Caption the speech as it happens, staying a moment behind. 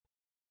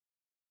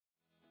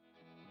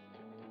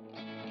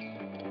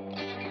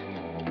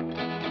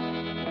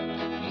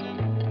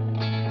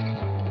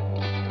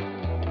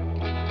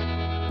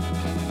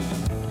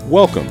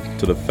Welcome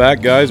to the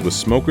Fat Guys with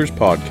Smokers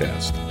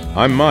podcast.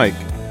 I'm Mike.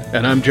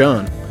 And I'm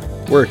John.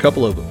 We're a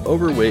couple of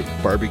overweight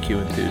barbecue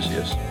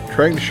enthusiasts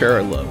trying to share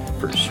our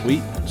love for sweet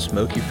and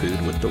smoky food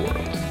with the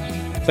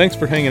world. Thanks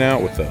for hanging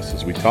out with us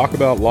as we talk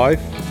about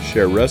life,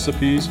 share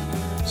recipes,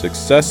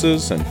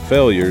 successes, and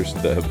failures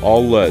that have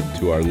all led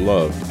to our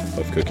love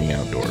of cooking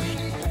outdoors.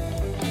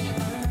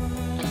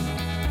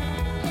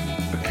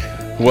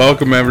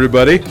 Welcome,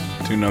 everybody,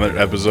 to another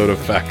episode of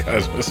Fat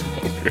Guys with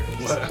Smokers.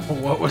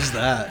 What was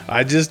that?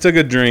 I just took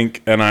a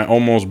drink and I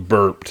almost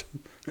burped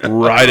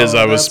right as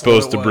I was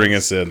supposed to bring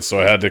us in, so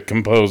I had to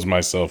compose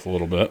myself a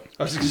little bit.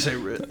 I was going to say,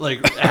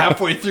 like,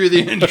 halfway through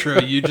the intro,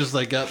 you just,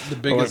 like, got the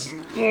biggest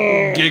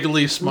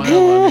giggly smile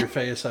on your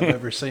face I've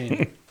ever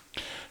seen.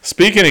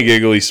 Speaking of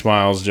giggly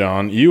smiles,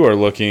 John, you are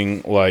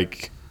looking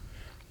like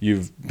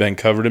you've been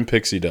covered in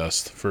pixie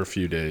dust for a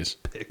few days.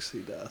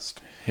 Pixie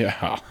dust.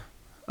 Yeah.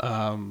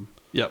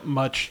 Yeah,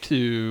 much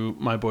to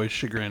my boy's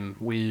chagrin,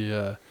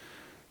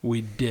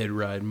 we did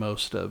ride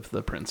most of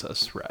the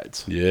princess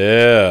rides.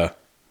 Yeah.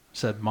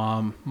 Said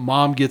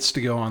mom gets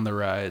to go on the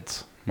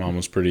rides. Mom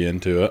was pretty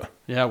into it.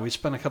 Yeah, we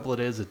spent a couple of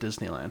days at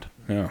Disneyland.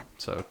 Yeah.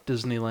 So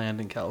Disneyland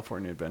and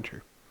California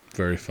Adventure.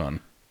 Very fun.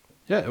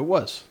 Yeah, it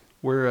was.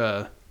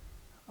 I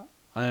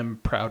am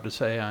proud to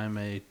say I'm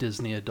a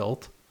Disney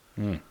adult.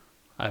 I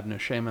have no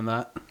shame in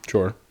that.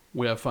 Sure.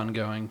 We have fun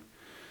going.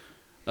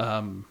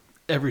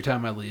 Every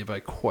time I leave, I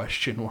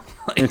question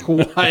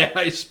why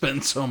I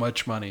spend so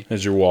much money.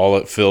 As your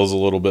wallet feels a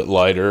little bit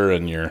lighter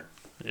and your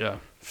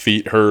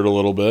feet hurt a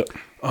little bit.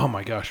 Oh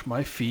my gosh,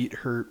 my feet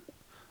hurt.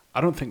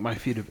 I don't think my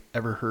feet have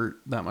ever hurt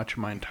that much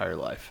in my entire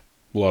life.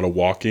 A lot of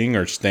walking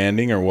or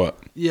standing or what?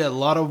 Yeah, a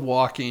lot of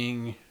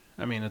walking.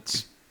 I mean,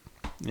 it's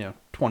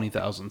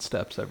 20,000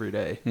 steps every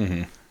day.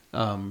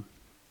 Mm-hmm.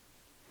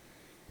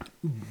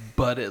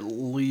 But at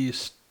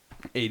least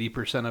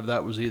 80% of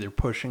that was either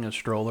pushing a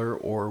stroller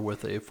or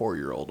with a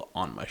 4-year-old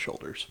on my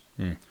shoulders.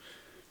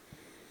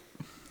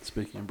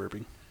 Speaking of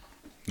burping.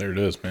 There it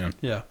is, man.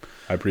 Yeah.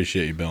 I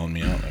appreciate you bailing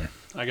me out there.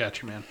 I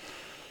got you, man.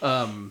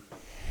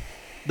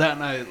 That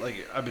and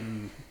I've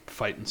been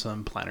fighting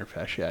some plantar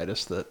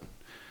fasciitis that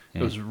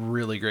it was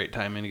really great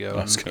timing to go.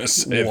 I was going to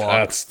say,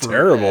 that's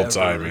terrible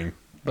timing.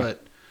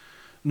 But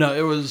no,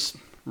 it was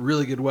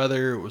really good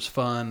weather. It was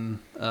fun.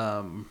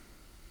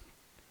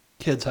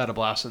 Kids had a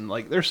blast, and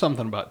there's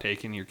something about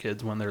taking your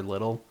kids when they're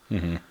little.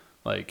 Mm-hmm.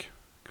 Like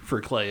for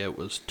Clay, it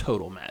was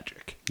total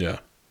magic.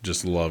 Yeah,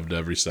 just loved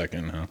every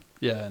second, huh?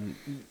 Yeah, and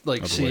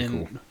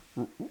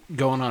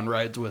going on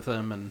rides with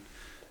him, and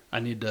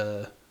I need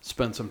to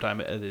spend some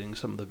time editing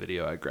some of the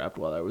video I grabbed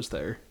while I was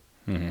there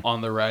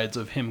on the rides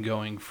of him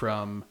going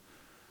from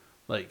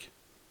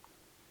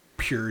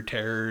pure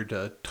terror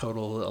to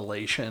total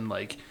elation,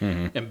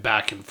 and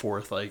back and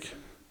forth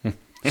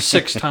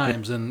 6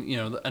 times in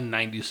a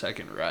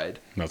 90-second ride.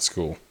 That's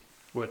cool.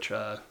 Which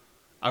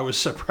I was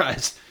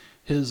surprised.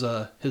 His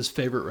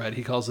favorite ride,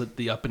 he calls it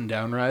the up and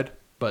down ride,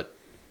 but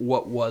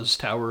what was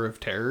Tower of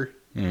Terror?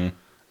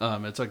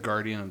 It's a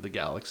Guardian of the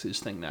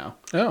Galaxies thing now.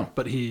 Oh,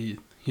 but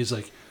he's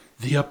like,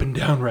 the up and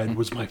down ride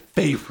was my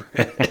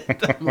favorite.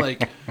 I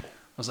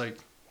was like,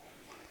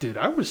 dude,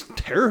 I was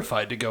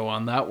terrified to go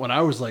on that when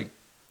I was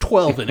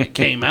 12 and it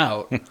came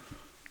out.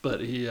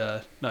 But he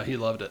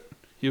loved it.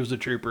 He was a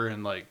trooper,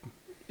 and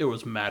it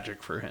was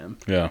magic for him.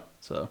 Yeah.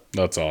 So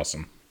that's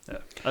awesome.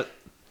 Yeah.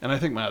 And I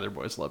think my other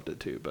boys loved it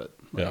too, but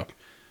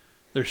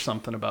there's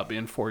something about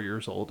being 4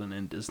 years old and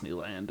in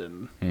Disneyland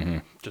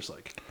and just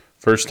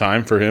first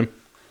time for him?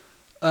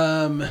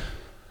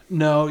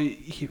 No,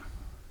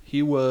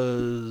 he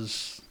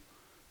was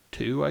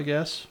 2, I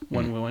guess,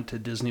 when we went to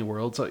Disney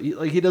World. So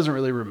he doesn't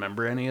really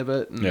remember any of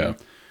it. And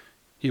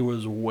he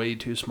was way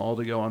too small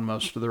to go on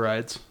most of the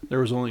rides.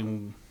 I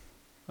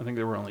think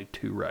there were only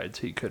 2 rides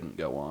he couldn't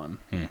go on.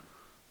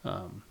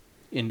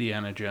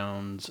 Indiana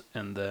Jones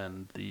and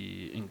then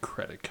the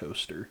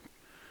Incredicoaster,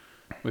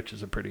 which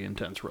is a pretty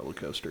intense roller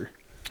coaster.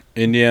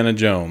 Indiana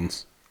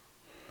Jones.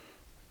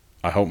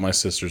 I hope my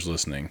sister's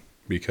listening,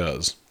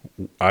 because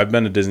I've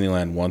been to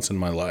Disneyland once in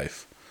my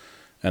life,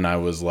 and I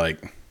was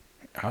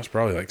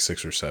probably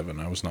 6 or 7.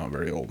 I was not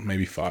very old,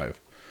 maybe 5.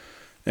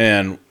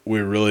 And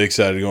we were really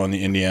excited to go on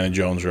the Indiana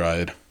Jones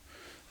ride,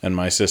 and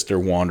my sister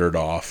wandered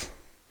off,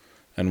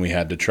 and we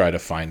had to try to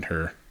find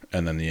her,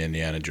 and then the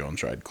Indiana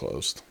Jones ride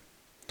closed.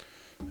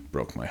 It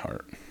broke my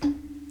heart.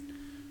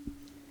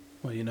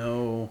 Well, you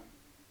know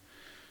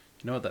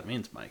what that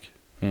means, Mike.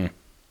 The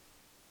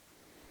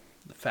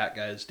fat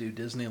guys do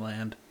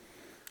Disneyland.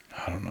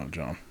 I don't know,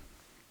 John.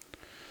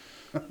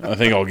 I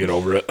think I'll get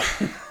over it.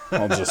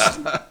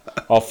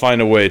 I'll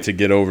find a way to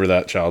get over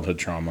that childhood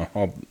trauma.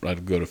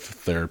 I'd go to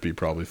therapy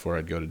probably before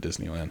I'd go to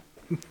Disneyland.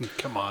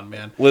 Come on,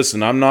 man.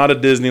 Listen, I'm not a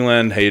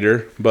Disneyland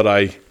hater, but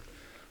I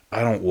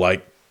don't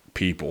like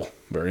people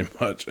very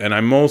much. And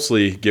I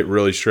mostly get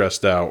really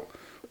stressed out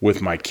with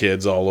my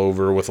kids all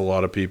over with a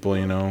lot of people,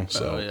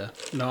 so. Oh, yeah.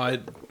 No,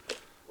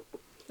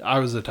 I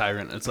was a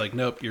tyrant. It's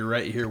nope, you're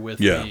right here with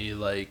me.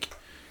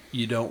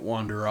 You don't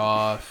wander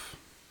off.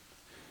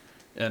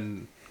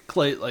 And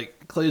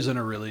Clay's in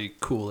a really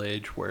cool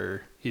age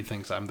where he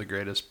thinks I'm the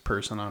greatest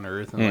person on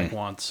earth and like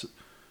wants.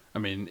 I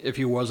mean, if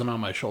he wasn't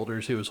on my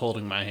shoulders, he was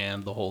holding my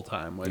hand the whole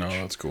time. Which, no,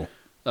 that's cool.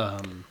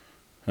 And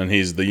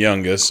he's the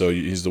youngest, so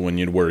he's the one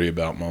you'd worry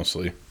about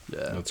mostly.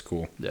 Yeah, that's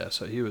cool. Yeah,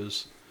 so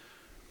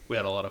we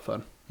had a lot of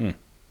fun.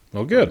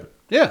 Well, good.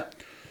 Yeah,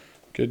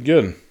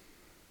 good.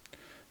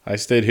 I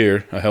stayed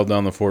here. I held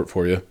down the fort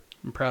for you.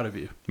 I'm proud of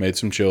you. Made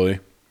some chili.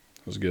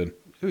 It was good.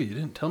 Ooh, you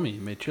didn't tell me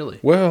you made chili.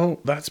 Well,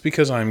 that's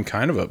because I'm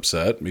kind of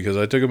upset because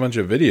I took a bunch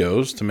of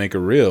videos to make a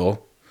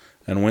reel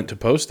and went to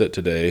post it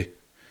today.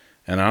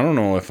 And I don't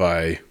know if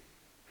I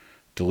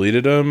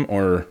deleted them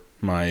or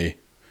my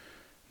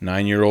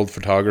 9-year-old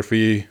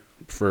photographer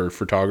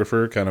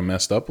kind of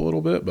messed up a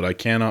little bit, but I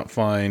cannot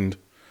find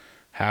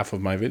half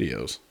of my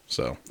videos.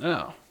 So,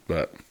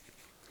 but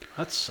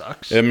that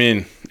sucks. I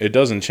mean, it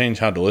doesn't change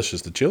how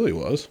delicious the chili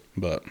was,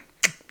 but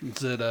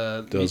is it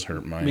does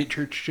hurt my meat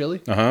church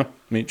chili?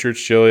 Meat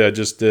church chili. I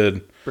just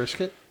did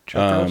brisket.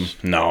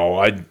 No,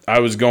 I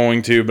was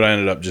going to, but I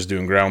ended up just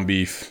doing ground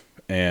beef,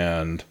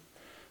 and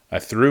I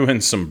threw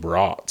in some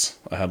brats.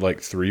 I had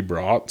like 3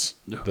 brats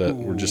that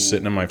were just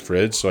sitting in my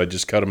fridge, so I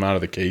just cut them out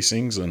of the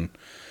casings and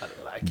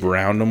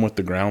browned them with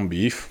the ground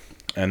beef,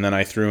 and then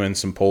I threw in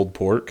some pulled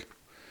pork,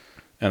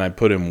 and I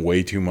put in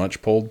way too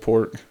much pulled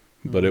pork,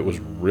 but it was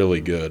really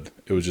good.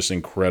 It was just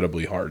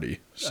incredibly hearty.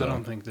 So I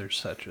don't think there's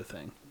such a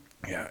thing.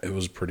 Yeah, it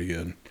was pretty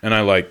good. And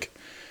I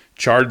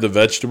charred the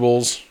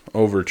vegetables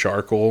over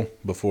charcoal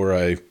before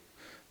I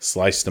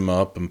sliced them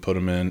up and put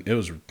them in. It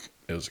was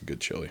a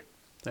good chili.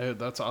 Hey,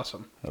 that's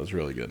awesome. That was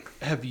really good.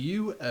 Have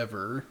you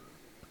ever...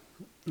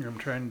 I'm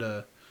trying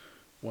to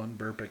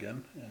burp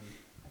again.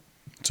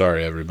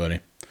 Sorry, everybody.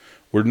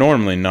 We're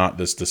normally not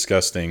this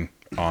disgusting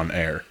on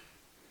air.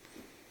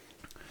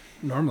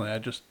 Normally, I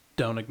just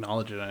don't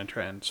acknowledge it and I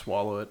try and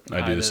swallow it.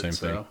 I do the same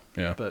thing.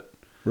 Yeah. But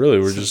really,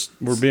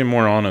 we're being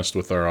more honest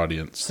with our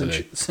audience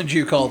today. Since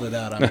you called it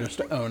out, I'm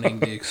just owning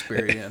the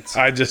experience.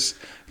 I just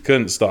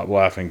couldn't stop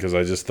laughing because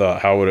I just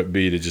thought, how would it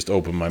be to just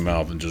open my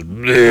mouth and just...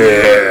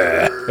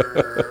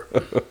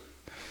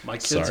 My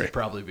kids would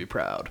probably be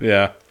proud.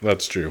 Yeah,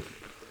 that's true.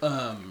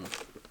 I'm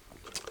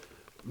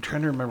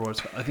trying to remember what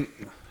it's called. I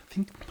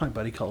think my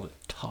buddy called it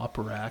top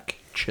rack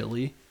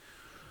chili.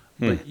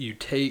 But you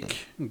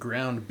take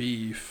ground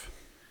beef.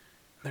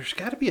 There's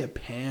got to be a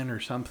pan or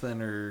something,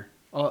 or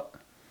I'll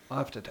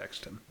have to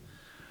text him.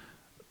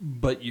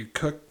 But you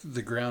cook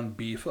the ground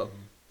beef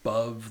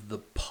above the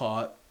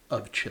pot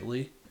of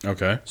chili.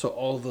 Okay. So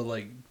all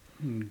the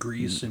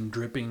grease and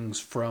drippings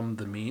from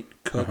the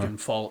meat cook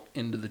and fall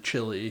into the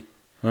chili.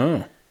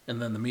 Oh.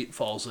 And then the meat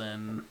falls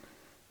in.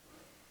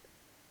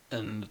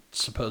 And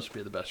it's supposed to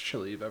be the best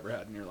chili you've ever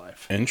had in your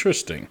life.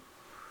 Interesting.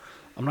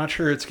 I'm not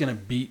sure it's going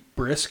to beat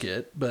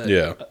brisket, but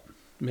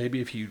maybe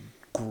if you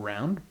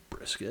ground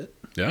brisket.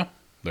 Yeah,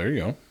 there you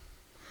go.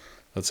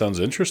 That sounds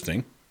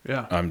interesting.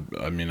 Yeah.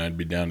 I'd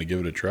be down to give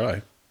it a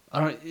try.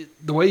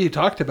 The way you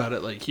talked about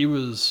it, he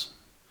was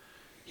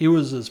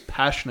as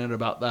passionate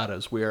about that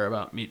as we are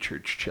about meat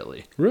church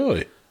chili.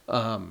 Really?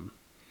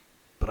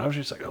 But I was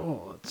just like,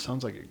 oh, it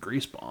sounds like a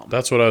grease bomb.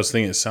 That's what I was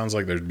thinking. It sounds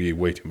like there'd be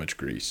way too much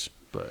grease.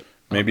 But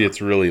maybe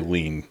it's really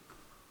lean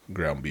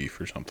ground beef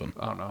or something.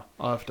 I don't know.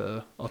 I'll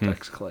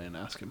text Clay and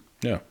ask him.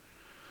 Yeah.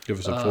 Give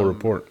us a full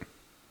report.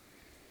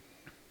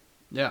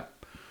 Yeah.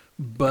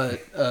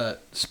 But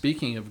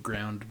speaking of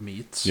ground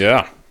meats.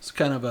 Yeah. It's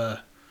kind of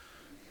a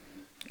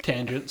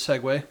tangent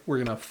segue. We're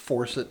going to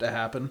force it to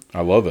happen.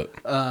 I love it.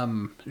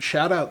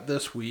 Shout out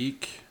this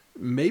week.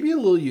 Maybe a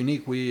little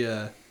unique. We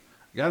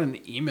got an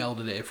email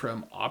today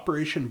from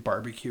Operation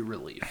BBQ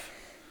Relief,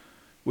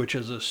 which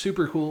is a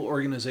super cool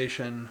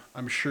organization.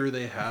 I'm sure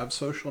they have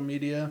social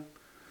media.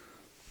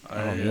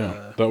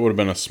 That would have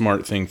been a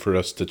smart thing for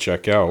us to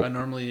check out. I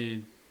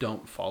normally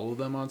don't follow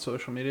them on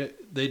social media.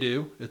 They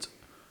do. It's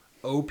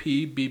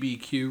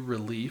OPBBQ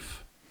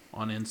Relief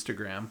on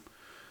Instagram.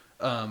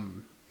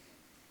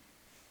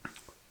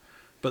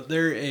 But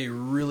they're a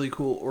really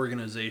cool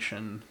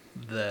organization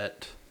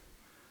that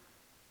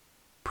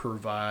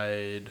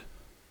provide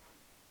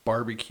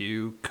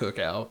barbecue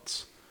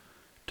cookouts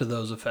to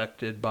those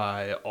affected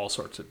by all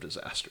sorts of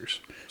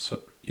disasters.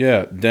 So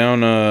yeah,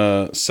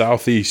 down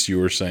southeast you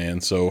were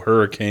saying, so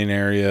hurricane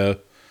area,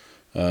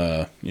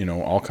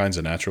 all kinds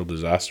of natural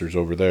disasters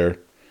over there,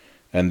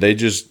 and they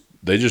just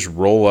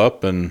roll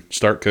up and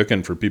start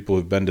cooking for people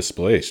who've been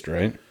displaced,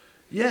 right?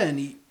 Yeah, and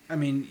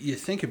you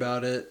think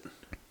about it,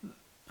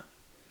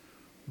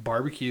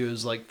 barbecue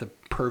is like the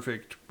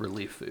perfect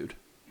relief food.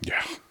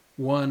 Yeah.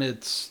 One,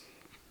 it's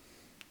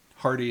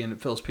hearty and it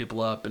fills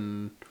people up,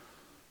 and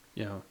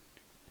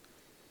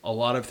a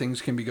lot of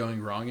things can be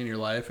going wrong in your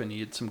life, and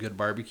you eat some good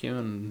barbecue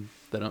and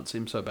they don't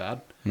seem so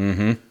bad.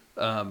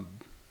 Mm-hmm.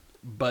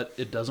 But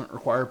it doesn't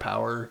require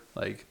power.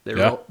 They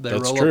roll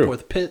up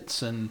with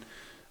pits, and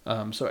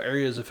so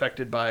areas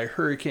affected by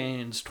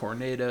hurricanes,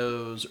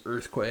 tornadoes,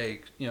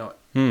 earthquakes,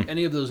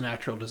 any of those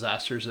natural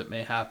disasters that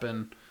may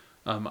happen.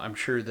 I'm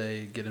sure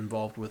they get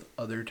involved with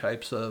other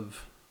types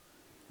of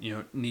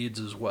needs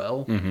as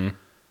well. Mm-hmm.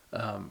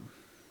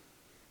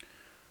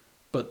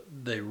 but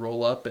they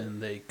roll up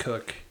and they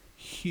cook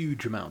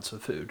huge amounts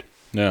of food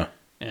Yeah.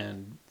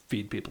 and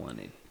feed people in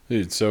need.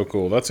 Dude, it's so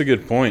cool. That's a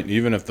good point.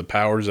 Even if the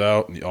power's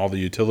out and all the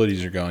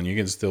utilities are gone, you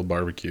can still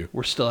barbecue.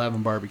 We're still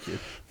having barbecue.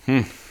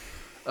 I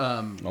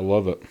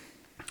love it.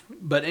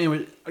 But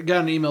anyway, I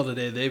got an email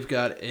today. They've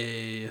got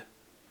a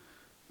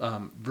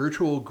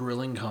virtual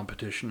grilling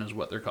competition is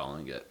what they're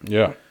calling it.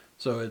 Yeah.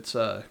 So it's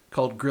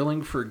called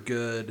Grilling for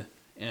Good,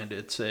 and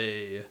it's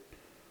an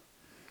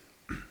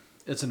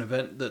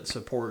event that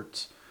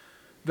supports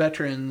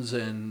veterans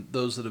and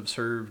those that have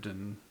served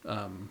and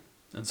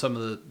some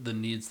of the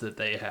needs that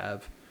they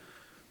have.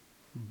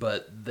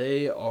 But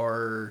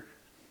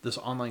this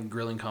online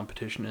grilling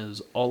competition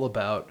is all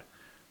about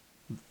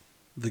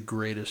the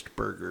greatest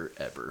burger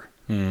ever.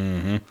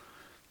 Mm-hmm.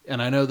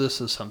 And I know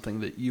this is something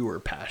that you are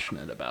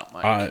passionate about,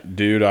 Mike.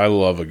 Dude, I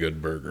love a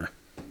good burger.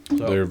 So,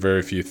 There are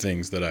very few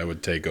things that I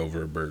would take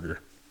over a burger.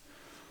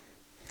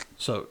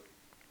 So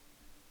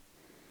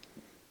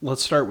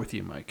let's start with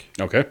you, Mike.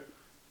 Okay.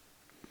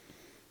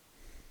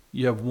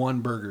 You have one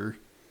burger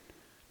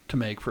to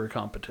make for a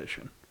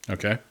competition.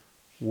 Okay.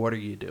 What are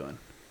you doing?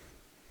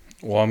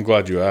 Well, I'm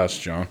glad you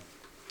asked, John.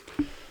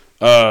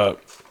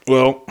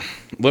 Well,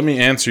 let me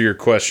answer your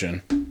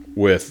question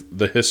with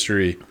the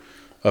history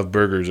of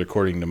burgers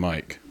according to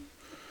Mike.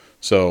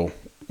 So,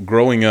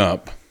 growing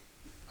up,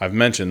 I've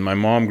mentioned my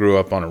mom grew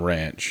up on a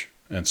ranch,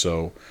 and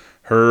so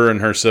her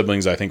and her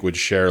siblings, I think, would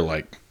share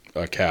like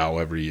a cow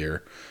every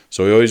year.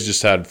 So we always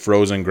just had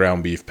frozen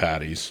ground beef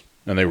patties,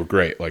 and they were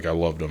great. Like, I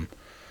loved them.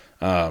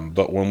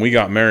 But when we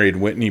got married,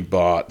 Whitney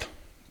bought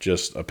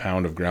just a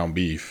pound of ground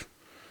beef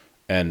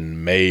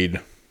and made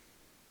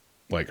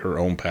like her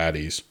own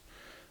patties.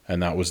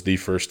 And that was the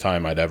first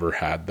time I'd ever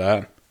had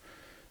that.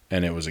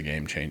 And it was a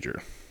game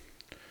changer.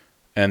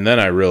 And then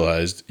I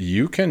realized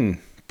you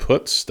can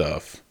put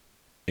stuff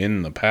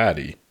in the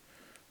patty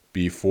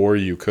before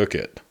you cook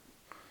it.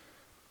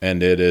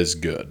 And it is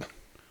good.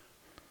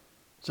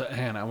 So,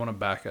 Hannah, I want to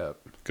back up.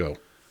 Go.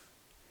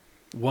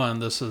 One,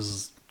 this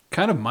is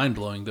kind of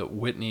mind-blowing that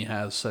Whitney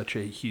has such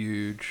a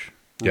huge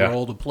Yeah.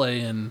 role to play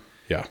in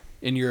Yeah.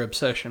 your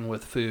obsession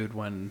with food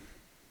when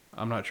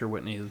I'm not sure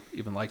Whitney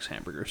even likes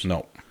hamburgers.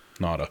 No,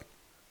 nada.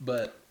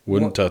 But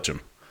Wouldn't touch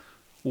them.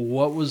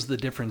 what was the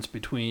difference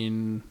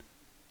between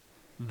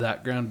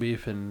that ground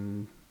beef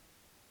and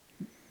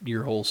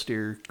your whole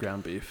steer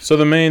ground beef? So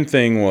the main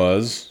thing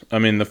was, I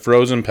mean, the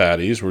frozen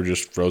patties were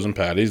just frozen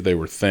patties. They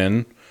were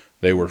thin.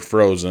 They were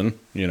frozen.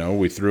 You know,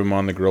 we threw them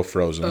on the grill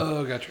frozen.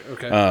 Oh, gotcha.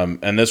 Okay.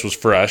 And this was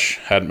fresh,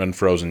 hadn't been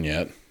frozen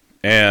yet.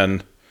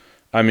 And,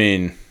 I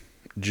mean,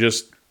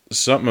 just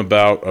something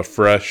about a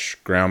fresh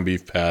ground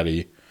beef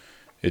patty,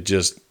 it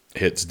just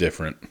hits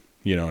different.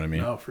 You know what I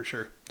mean? Oh, for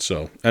sure.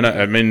 So, and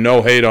I mean,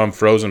 no hate on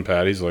frozen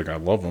patties. Like, I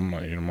love them.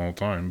 I eat them all the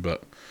time.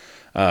 But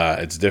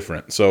it's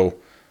different. So,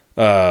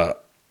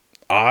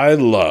 I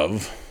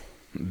love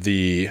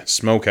the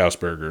smokehouse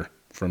burger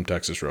from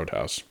Texas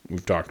Roadhouse.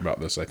 We've talked about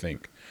this, I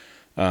think.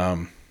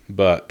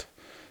 But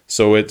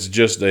so it's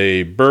just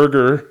a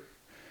burger,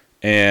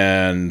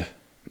 and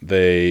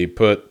they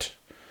put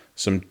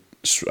some,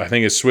 I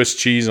think it's Swiss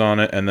cheese on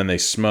it, and then they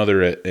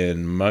smother it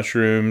in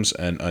mushrooms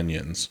and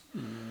onions.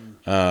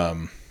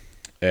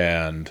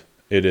 And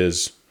it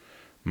is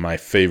my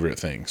favorite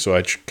thing. So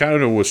I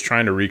kind of was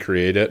trying to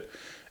recreate it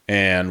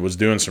and was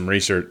doing some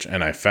research,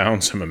 and I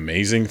found some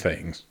amazing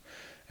things.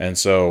 And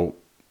so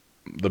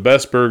the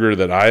best burger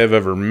that I have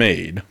ever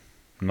made,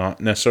 not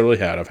necessarily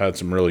had, I've had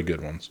some really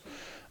good ones.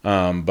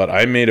 But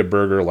I made a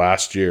burger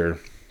last year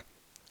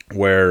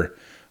where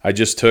I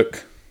just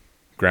took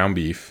ground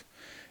beef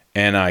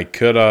and I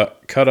cut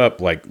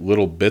up like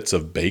little bits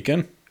of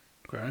bacon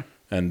Okay.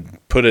 and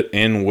put it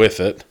in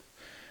with it.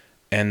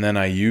 And then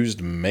I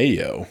used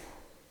mayo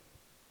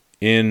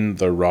in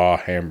the raw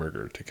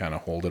hamburger to kind of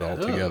hold it all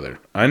together.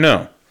 I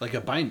know. Like a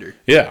binder.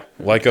 Yeah,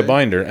 like a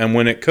binder. And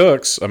when it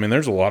cooks, I mean,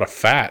 there's a lot of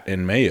fat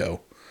in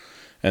mayo.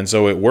 And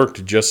so it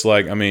worked just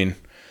like, I mean,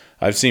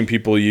 I've seen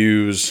people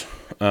use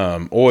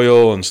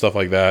oil and stuff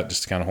like that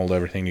just to kind of hold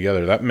everything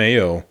together. That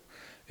mayo,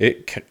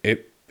 it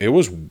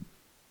was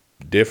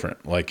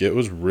different. Like, it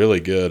was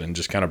really good and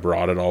just kind of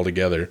brought it all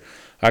together.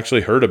 I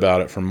actually heard about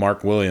it from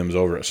Mark Williams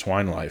over at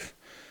Swine Life.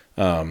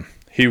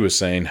 He was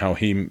saying how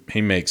he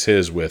makes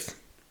his with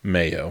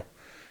mayo.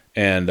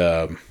 And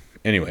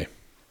anyway,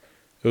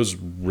 it was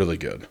really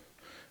good.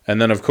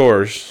 And then, of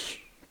course,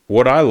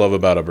 what I love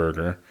about a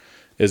burger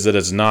is that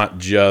it's not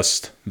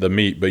just the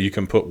meat, but you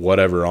can put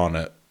whatever on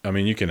it. I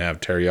mean, you can have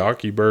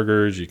teriyaki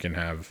burgers. You can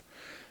have,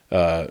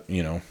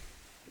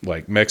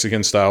 like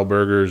Mexican-style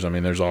burgers. I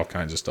mean, there's all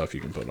kinds of stuff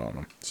you can put on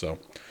them. So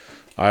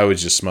I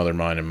always just smother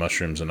mine in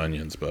mushrooms and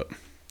onions, but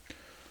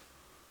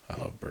I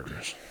love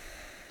burgers.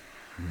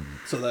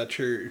 So that's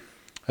your...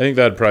 I think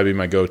that'd probably be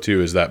my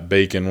go-to is that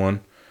bacon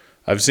one.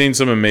 I've seen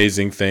some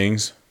amazing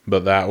things,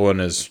 but that one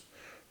is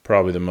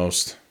probably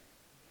the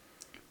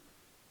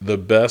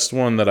best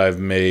one that I've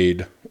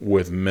made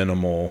with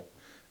minimal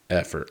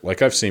effort.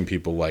 Like, I've seen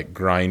people like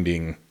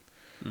grinding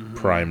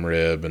prime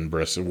rib and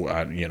brisket,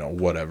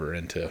 whatever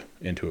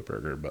into a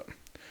burger, but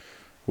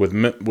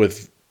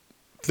with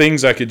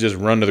things I could just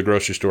run to the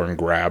grocery store and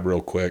grab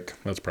real quick.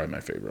 That's probably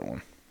my favorite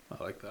one.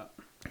 I like that.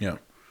 Yeah.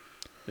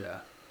 Yeah.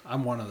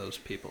 I'm one of those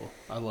people.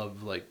 I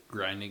love like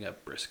grinding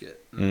up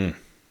brisket.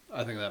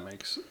 I think that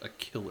makes a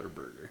killer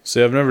burger.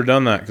 See, I've never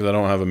done that because I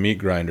don't have a meat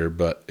grinder,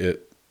 but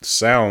it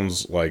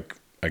sounds like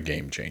a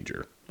game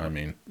changer. I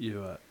mean,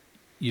 you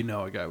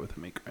know a guy with a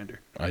meat grinder.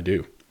 I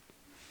do.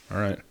 All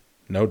right.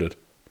 Noted.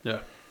 Yeah.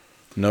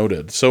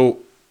 Noted. So,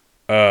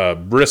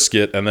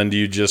 brisket, and then do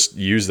you just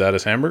use that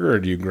as hamburger, or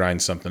do you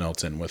grind something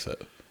else in with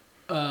it?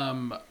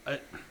 I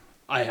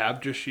have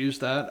just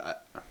used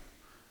that.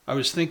 I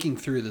was thinking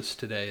through this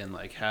today and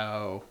like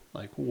how,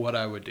 like what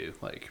I would do.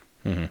 Like,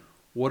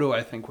 what do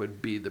I think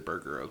would be the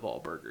burger of all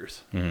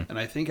burgers? And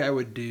I think I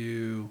would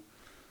do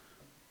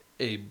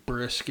a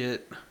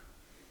brisket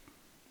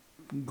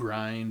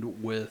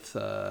grind with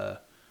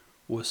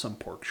some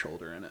pork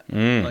shoulder in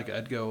it. Like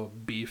I'd go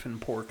beef and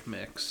pork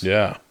mix.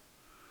 Yeah.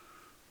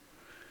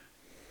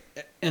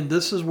 And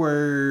this is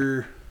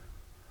where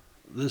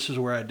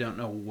I don't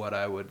know what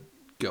I would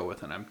go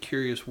with, and I'm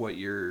curious what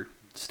your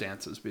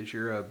stance is because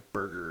you're a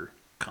burger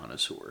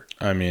connoisseur.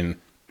 I mean,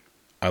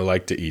 I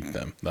like to eat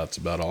them. That's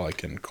about all I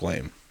can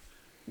claim.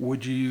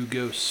 Would you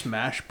go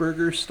smash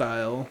burger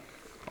style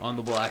on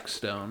the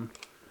Blackstone,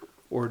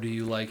 or do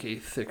you like a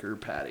thicker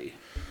patty?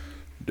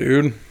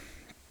 Dude,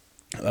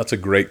 that's a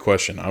great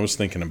question. I was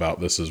thinking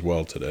about this as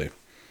well today.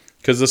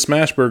 Because the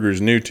smash burger is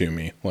new to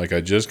me. Like,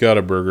 I just got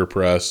a burger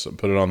press,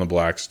 put it on the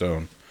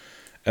Blackstone,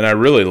 and I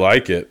really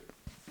like it.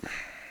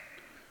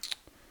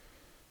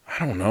 I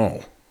don't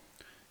know.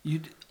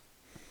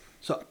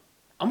 So,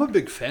 I'm a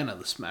big fan of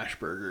the smash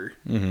burger.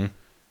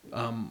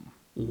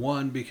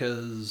 One,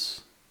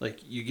 because like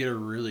you get a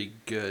really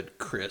good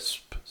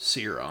crisp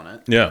sear on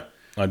it. Yeah,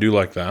 I do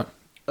like that.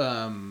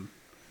 And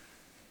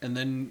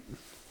then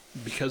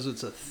because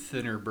it's a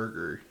thinner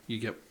burger,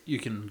 you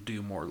can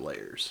do more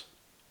layers.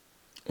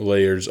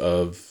 Layers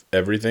of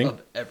everything?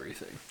 Of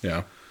everything.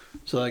 Yeah.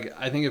 So like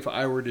I think if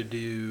I were to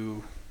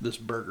do this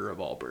burger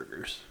of all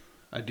burgers,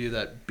 I'd do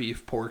that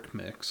beef pork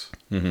mix.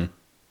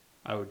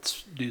 I would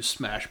do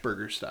smash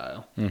burger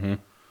style.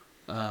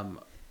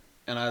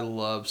 And I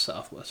love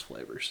Southwest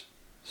flavors.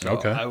 So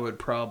okay. I would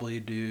probably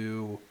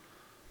do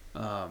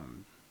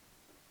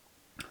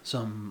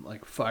some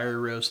like fire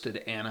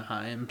roasted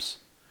Anaheims.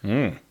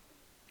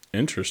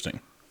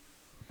 Interesting.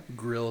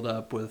 Grilled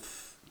up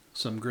with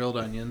some grilled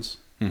onions,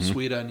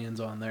 sweet onions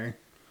on there,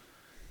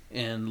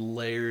 and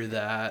layer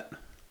that.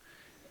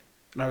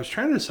 And I was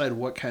trying to decide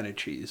what kind of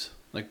cheese.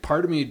 Like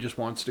part of me just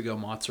wants to go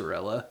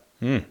mozzarella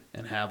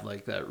and have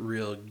like that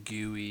real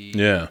gooey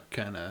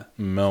kind of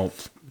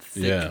melt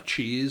thick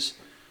cheese.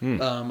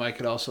 I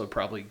could also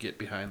probably get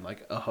behind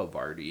like a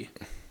Havarti,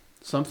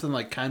 something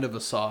like kind of a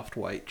soft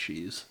white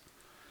cheese,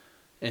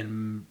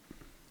 and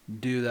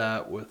do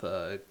that with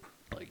a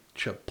like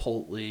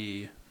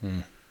chipotle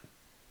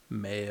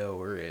mayo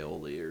or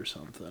aioli or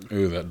something.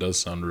 Ooh, that does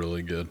sound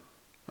really good.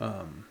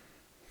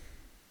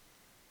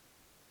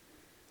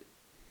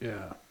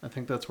 Yeah, I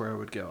think that's where I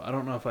would go. I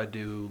don't know if I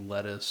do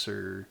lettuce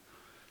or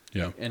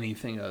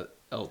anything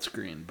else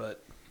green,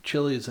 but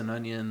chilies and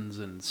onions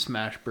and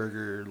smash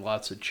burger,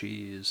 lots of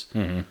cheese,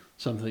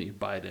 something that you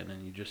bite in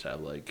and you just have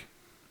like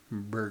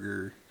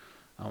burger,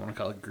 I don't want to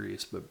call it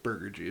grease, but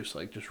burger juice,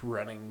 like just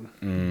running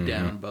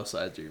down both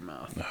sides of your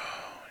mouth.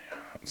 Oh, yeah,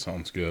 that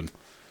sounds good.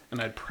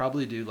 And I'd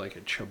probably do like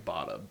a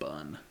ciabatta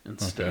bun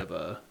instead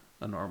of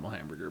a normal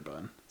hamburger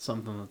bun.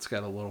 Something that's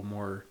got a little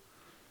more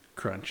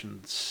crunch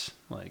and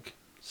like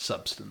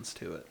substance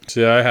to it.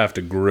 See, I have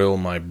to grill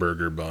my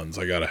burger buns.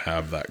 I got to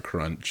have that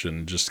crunch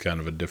and just kind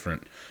of a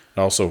different. It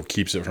also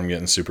keeps it from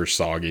getting super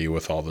soggy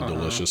with all the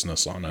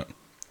deliciousness on it.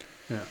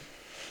 Yeah.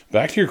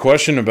 Back to your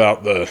question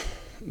about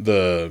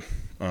the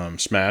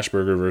smash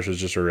burger versus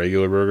just a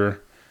regular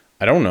burger.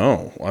 I don't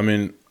know. I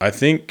mean, I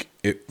think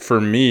for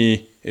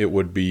me it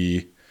would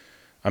be.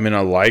 I mean,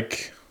 I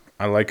like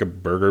a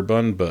burger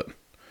bun, but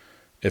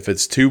if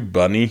it's too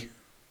bunny,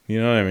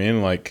 you know what I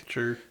mean? Like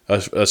sure.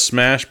 A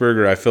smash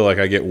burger, I feel like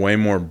I get way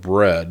more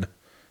bread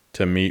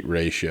to meat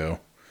ratio.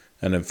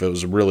 And if it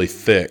was really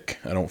thick,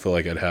 I don't feel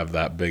like I'd have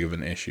that big of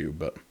an issue.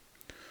 But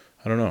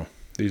I don't know.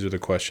 These are the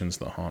questions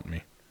that haunt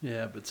me.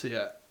 Yeah, but see,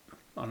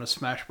 on a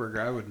smash burger,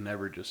 I would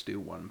never just do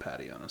one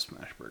patty on a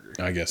smash burger.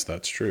 I guess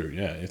that's true.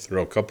 Yeah, you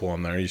throw a couple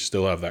on there, you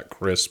still have that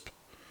crisp,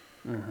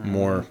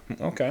 more.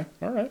 Okay,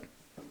 all right.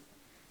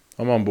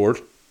 I'm on board.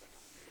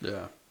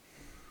 Yeah.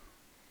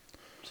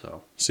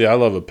 So. See, I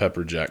love a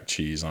pepper jack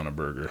cheese on a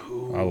burger.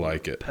 Ooh, I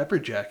like it. Pepper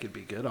jack would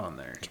be good on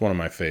there. It's one of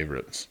my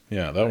favorites.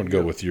 Yeah, that would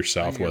go with your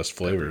Southwest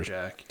flavors.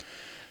 Pepper jack.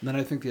 And then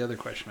I think the other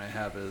question I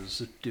have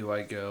is, do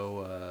I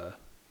go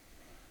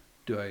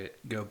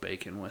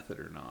bacon with it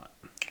or not?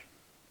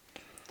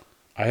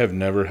 I have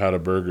never had a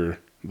burger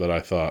that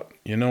I thought,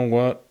 you know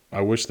what?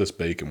 I wish this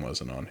bacon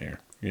wasn't on here.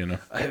 You know,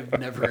 I have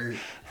never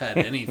had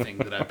anything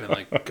that I've been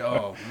like,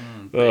 bacon.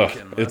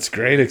 Ugh, it's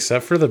great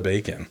except for the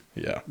bacon.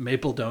 Yeah.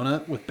 Maple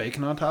donut with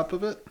bacon on top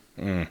of it?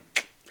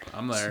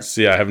 I'm there.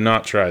 See, I have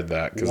not tried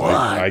that because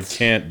I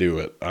can't do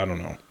it. I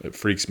don't know. It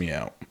freaks me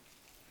out.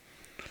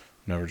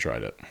 Never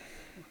tried it.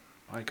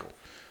 Michael.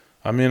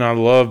 I mean, I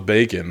love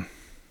bacon,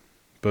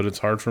 but it's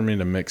hard for me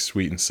to mix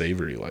sweet and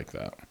savory like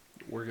that.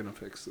 We're going to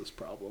fix this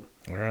problem.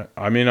 All right.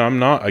 I mean, I'm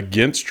not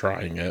against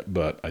trying it,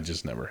 but I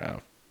just never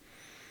have.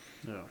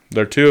 Yeah.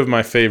 They're two of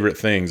my favorite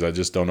things. I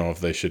just don't know if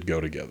they should go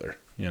together,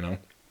 you know?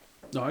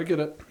 No, I get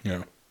it.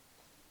 Yeah.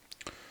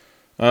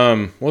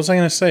 What was I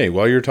going to say?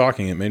 While you were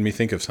talking, it made me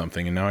think of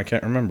something, and now I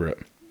can't remember it.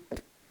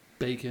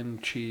 Bacon,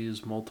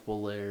 cheese,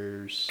 multiple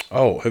layers.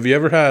 Oh, have you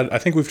ever had, I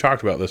think we've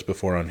talked about this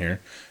before on here.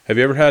 Have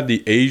you ever had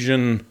the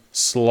Asian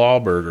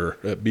slaw burger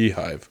at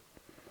Beehive?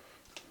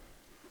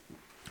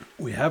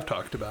 We have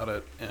talked about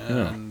it,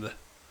 and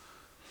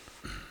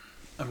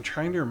I'm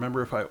trying to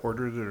remember if I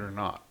ordered it or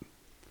not.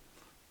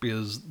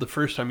 Because the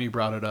first time you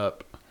brought it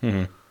up,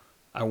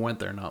 I went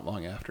there not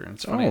long after. And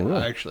it's funny,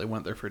 really? I actually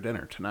went there for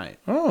dinner tonight.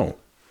 Oh.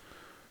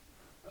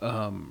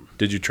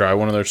 Did you try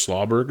one of their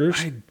slaw burgers?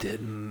 I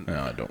didn't.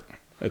 No, I don't.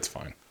 It's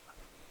fine.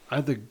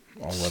 I'll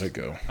let it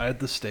go. I had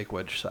the steak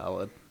wedge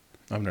salad.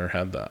 I've never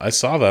had that. I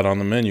saw that on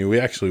the menu. We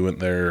actually went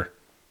there.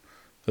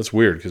 That's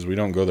weird because we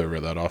don't go there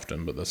that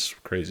often, but that's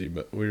crazy.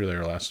 But we were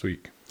there last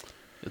week.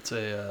 It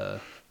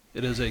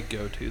is a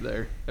go-to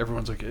there.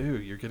 Everyone's like, "Ooh,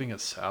 you're getting a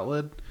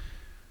salad?"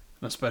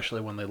 And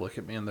especially when they look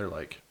at me and they're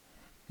like,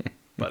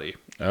 "Buddy,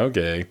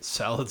 okay,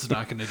 salad's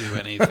not going to do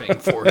anything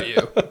for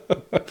you."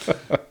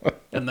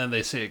 And then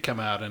they see it come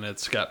out and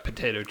it's got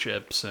potato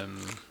chips and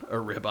a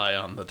ribeye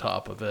on the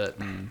top of it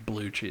and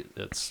blue cheese.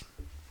 It's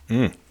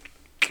I'll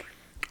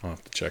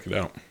have to check it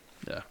out.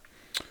 Yeah.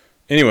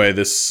 Anyway,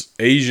 this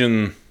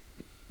Asian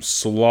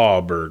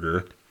slaw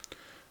burger,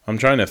 I'm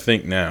trying to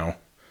think now,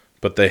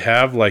 but they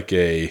have like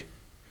a,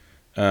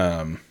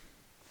 I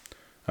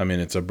mean,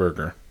 it's a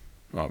burger,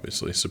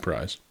 obviously,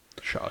 surprise.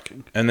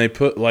 Shocking. And they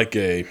put like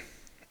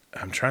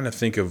I'm trying to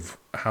think of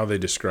how they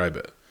describe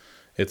it.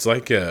 It's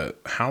like a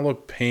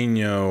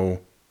jalapeno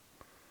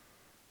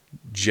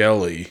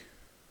jelly,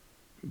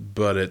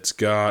 but it's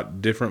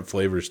got different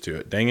flavors to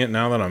it. Dang it,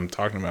 now that I'm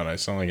talking about it, I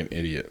sound like an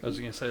idiot. I was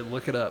going to say,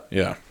 look it up.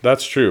 Yeah,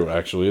 that's true,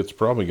 actually. It's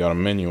probably got a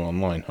menu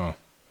online, huh?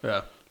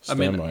 Yeah.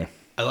 Stand by.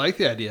 I like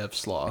the idea of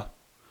slaw.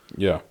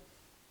 Yeah.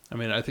 I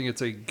mean, I think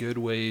it's a good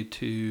way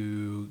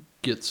to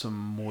get some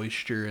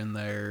moisture in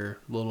there,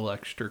 a little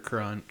extra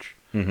crunch.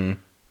 Mm-hmm.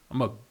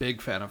 I'm a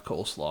big fan of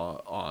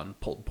coleslaw on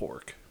pulled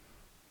pork.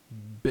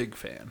 Big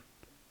fan.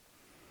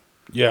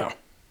 Yeah.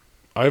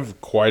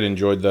 I've quite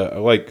enjoyed that.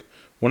 Like,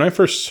 when I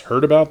first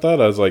heard about that,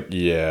 I was like,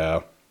 yeah,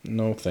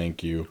 no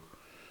thank you.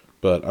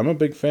 But I'm a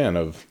big fan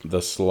of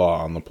the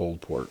slaw on the pulled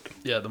pork.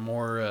 Yeah, the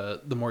more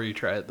you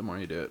try it, the more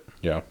you do it.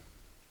 Yeah.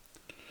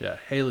 Yeah,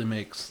 Haley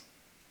makes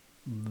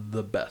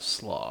the best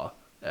slaw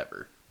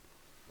ever.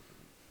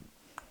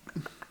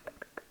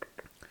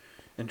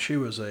 And she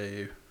was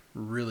a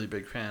really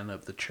big fan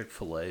of the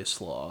Chick-fil-A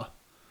slaw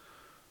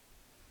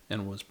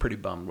and was pretty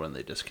bummed when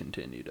they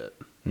discontinued it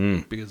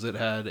because it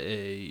had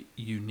a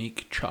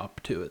unique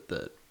chop to it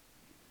that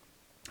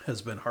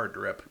has been hard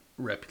to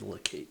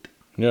replicate.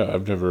 Yeah,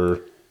 I've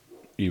never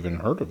even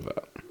heard of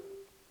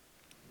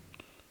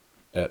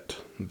that.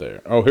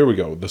 Oh, here we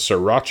go. The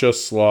Sriracha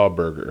Slaw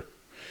Burger.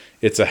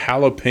 It's a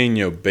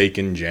jalapeno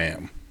bacon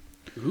jam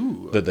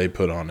that they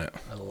put on it.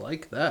 I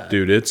like that.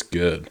 Dude, it's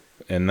good.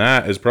 And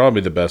that is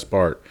probably the best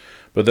part.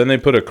 But then they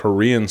put a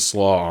Korean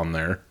slaw on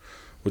there,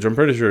 which I'm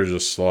pretty sure is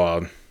just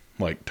slaw,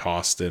 like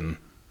tossed in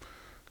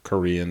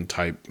Korean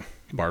type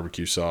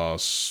barbecue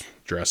sauce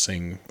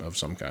dressing of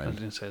some kind. I was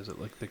going to say, is it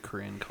like the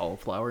Korean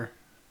cauliflower?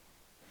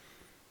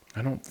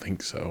 I don't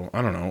think so.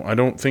 I don't know. I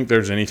don't think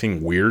there's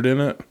anything weird in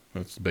it.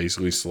 It's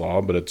basically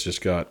slaw, but it's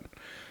just got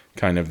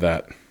kind of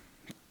that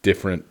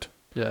different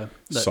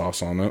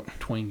sauce on it.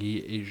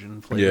 Twangy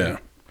Asian flavor. Yeah.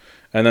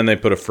 And then they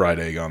put a fried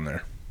egg on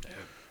there.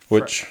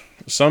 Which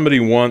somebody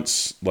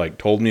once like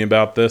told me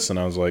about this, and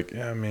I was like,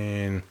 yeah, I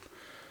mean,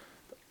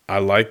 I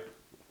like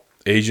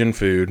Asian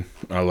food,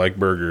 I like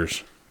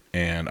burgers,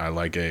 and I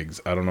like eggs.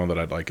 I don't know that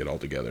I'd like it all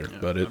together,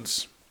 but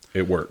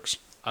it works.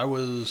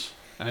 And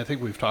I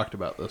think we've talked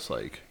about this,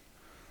 like,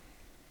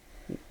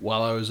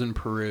 while I was in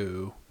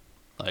Peru,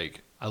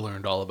 like, I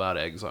learned all about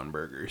eggs on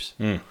burgers.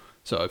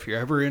 So if you're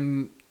ever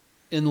in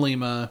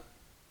Lima,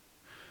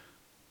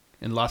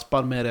 in Las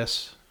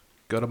Palmeras,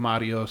 go to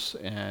Mario's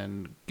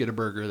and get a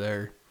burger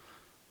there.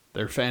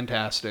 They're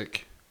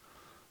fantastic.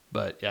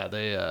 But yeah,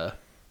 they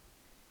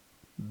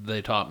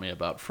taught me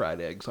about fried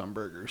eggs on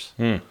burgers.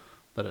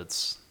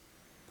 That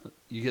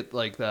you get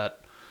like that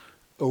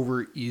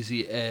over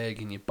easy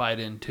egg and you bite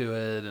into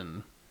it,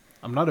 and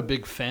I'm not a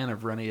big fan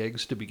of runny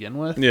eggs to begin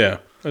with. Yeah,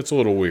 it's a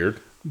little weird.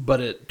 But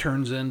it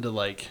turns into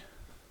like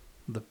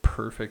the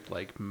perfect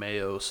like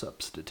mayo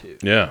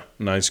substitute. Yeah,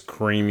 nice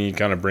creamy,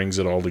 kind of brings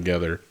it all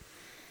together.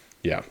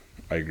 Yeah,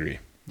 I agree.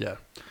 Yeah.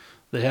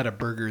 They had a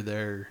burger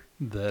there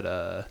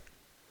that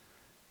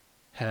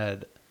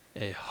had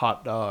a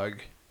hot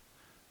dog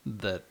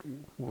that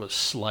was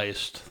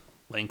sliced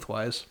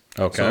lengthwise.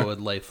 Okay. So it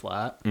would lay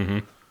flat.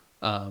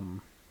 Mm-hmm.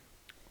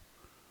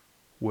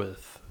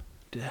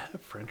 Did it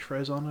have French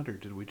fries on it, or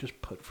did we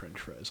just put French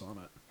fries on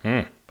it?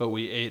 Hmm. But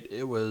we ate,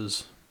 it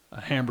was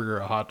a hamburger,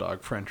 a hot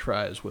dog, French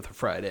fries with a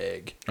fried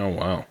egg. Oh,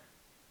 wow.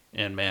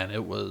 And man,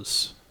 it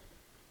was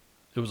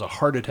a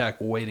heart attack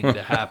waiting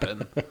to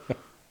happen.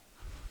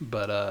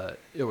 But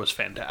it was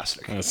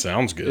fantastic. That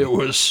sounds good. It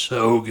was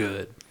so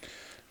good.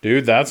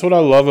 Dude, that's what I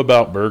love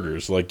about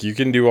burgers. Like, you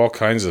can do all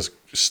kinds of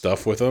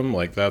stuff with them.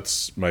 Like,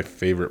 that's my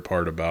favorite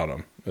part about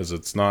them. Is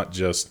it's not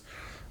just...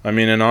 I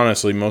mean, and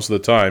honestly, most of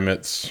the time,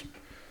 it's...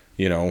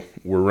 You know,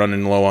 we're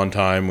running low on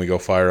time. We go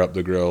fire up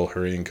the grill,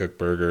 hurry and cook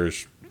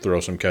burgers, throw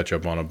some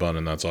ketchup on a bun,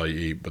 and that's all you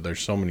eat. But there's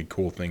so many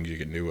cool things you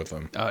can do with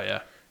them. Oh,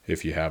 yeah.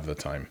 If you have the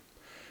time.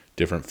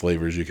 Different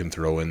flavors you can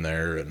throw in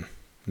there. And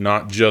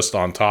not just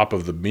on top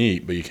of the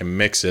meat, but you can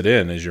mix it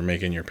in as you're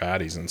making your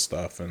patties and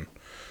stuff. And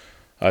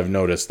I've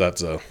noticed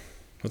that's a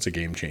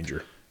game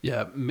changer.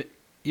 Yeah,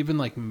 even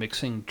like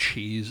mixing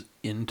cheese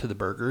into the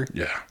burger.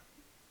 Yeah.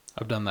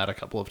 I've done that a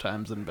couple of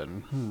times and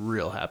been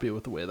real happy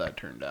with the way that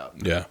turned out.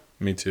 Yeah,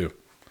 me too.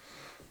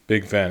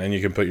 Big fan. And you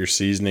can put your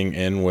seasoning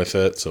in with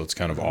it, so it's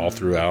kind of all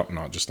throughout,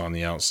 not just on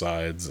the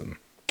outsides. And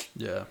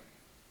yeah.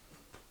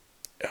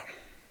 Yeah.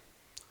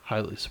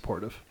 Highly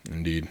supportive.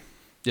 Indeed.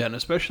 Yeah, and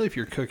especially if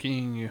you're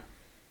cooking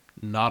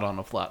not on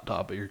a flat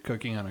top, but you're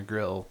cooking on a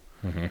grill.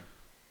 Mm-hmm.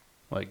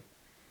 Like,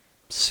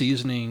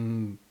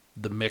 seasoning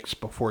the mix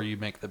before you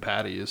make the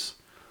patties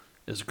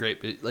is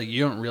great. But, like,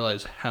 you don't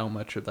realize how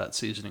much of that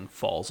seasoning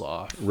falls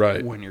off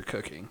when you're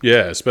cooking.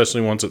 Yeah,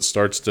 especially once it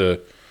starts to,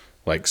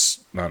 like,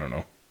 I don't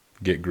know,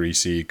 get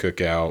greasy,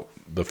 cook out,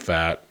 the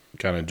fat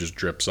kind of just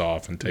drips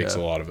off and takes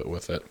a lot of it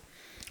with it.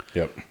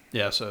 Yep.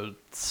 Yeah, so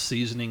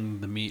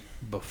seasoning the meat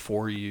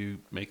before you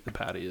make the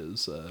patty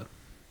is a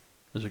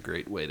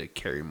great way to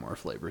carry more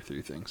flavor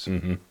through things.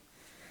 Mm-hmm.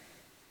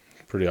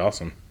 Pretty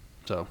awesome.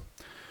 So,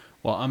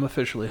 well, I'm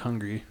officially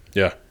hungry.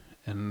 Yeah.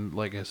 And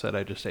like I said,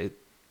 I just ate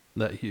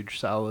that huge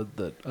salad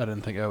that I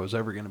didn't think I was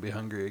ever going to be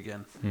hungry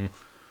again.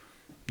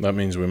 That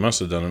means we must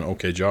have done an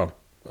okay job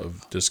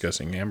of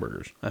discussing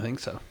hamburgers. I think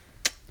so.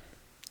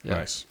 Yeah.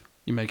 Nice.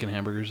 You making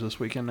hamburgers this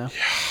weekend now?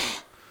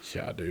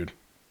 Yeah, dude.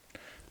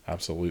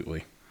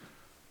 Absolutely.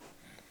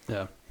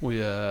 Yeah. We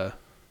had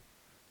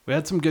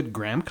some good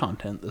Graham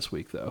content this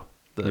week, though.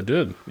 We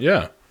did.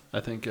 Yeah. I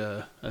think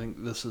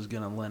this is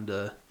going to lend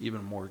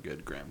even more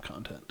good Graham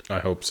content. I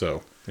hope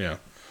so. Yeah.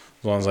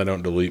 As long as I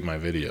don't delete my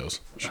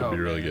videos. Should be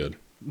really good.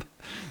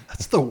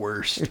 That's the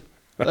worst.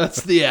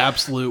 That's the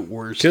absolute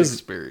worst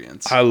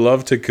experience. I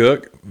love to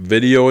cook.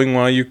 Videoing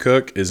while you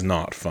cook is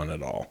not fun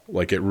at all.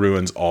 Like, it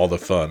ruins all the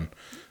fun.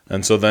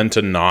 And so then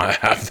to not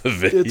have the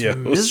videos. It's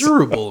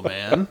miserable,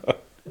 man.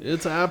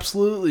 It's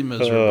absolutely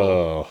miserable.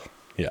 Oh,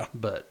 yeah.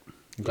 But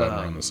Glad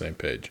we're on the same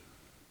page.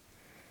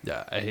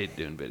 Yeah, I hate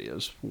doing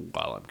videos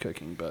while I'm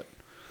cooking, but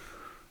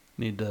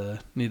need to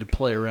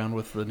play around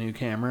with the new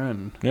camera.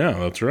 And yeah,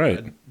 that's right.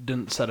 I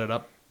didn't set it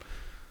up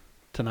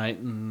tonight,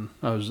 and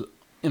I was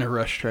in a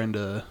rush trying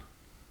to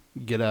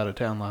get out of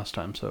town last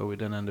time, so we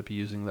didn't end up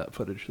using that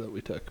footage that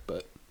we took.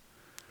 But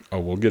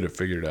we'll get it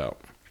figured out.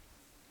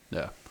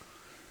 Yeah,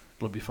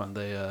 it'll be fun.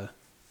 They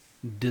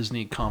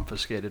Disney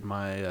confiscated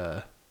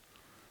my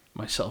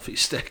my selfie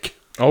stick.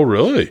 Oh,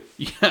 really?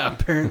 Yeah,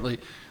 apparently.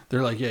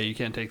 They're like, yeah, you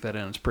can't take that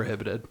in. It's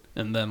prohibited.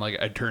 And then, like,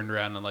 I turned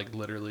around and, like,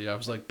 literally, I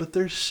was like, but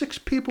there's 6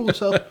 people who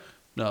sell.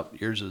 No,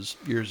 yours is.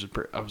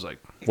 I was like,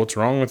 what's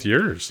wrong with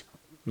yours?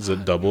 Is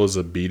it double as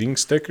a beating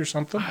stick or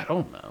something? I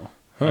don't know.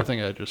 Huh. I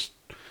think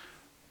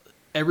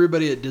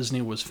everybody at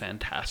Disney was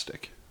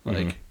fantastic.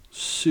 Like,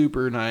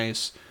 super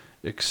nice,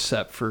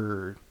 except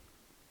for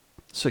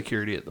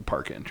security at the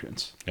park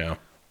entrance. Yeah.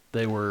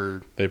 They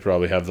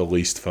probably have the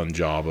least fun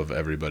job of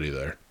everybody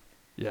there.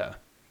 Yeah.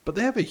 But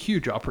they have a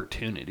huge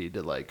opportunity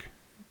to, like,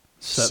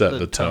 set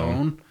the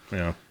tone.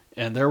 Yeah.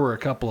 And there were a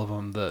couple of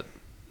them that,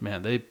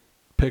 man, they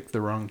picked the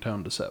wrong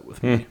tone to set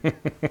with me.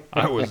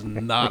 I was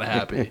not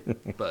happy.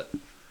 But,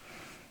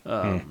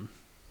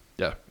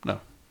 yeah, no,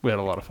 we had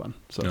a lot of fun.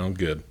 So. No,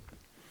 good.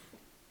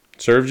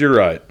 Serves you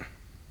right.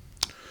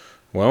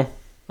 Well.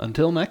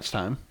 Until next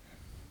time,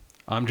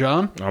 I'm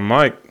John. I'm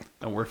Mike.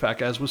 And we're Fat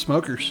Guys with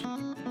Smokers.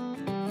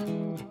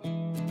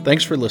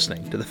 Thanks for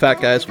listening to the Fat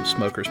Guys with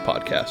Smokers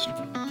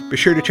podcast. Be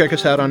sure to check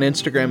us out on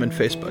Instagram and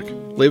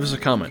Facebook. Leave us a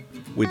comment.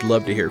 We'd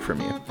love to hear from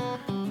you.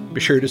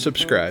 Be sure to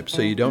subscribe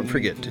so you don't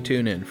forget to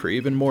tune in for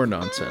even more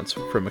nonsense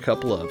from a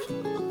couple of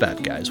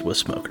Fat Guys with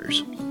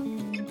Smokers.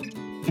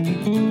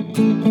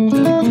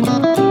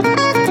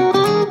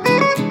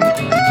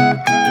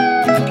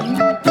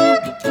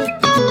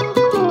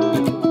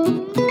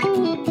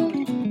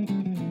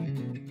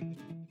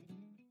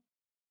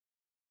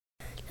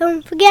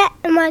 Don't forget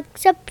to like,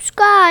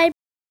 subscribe.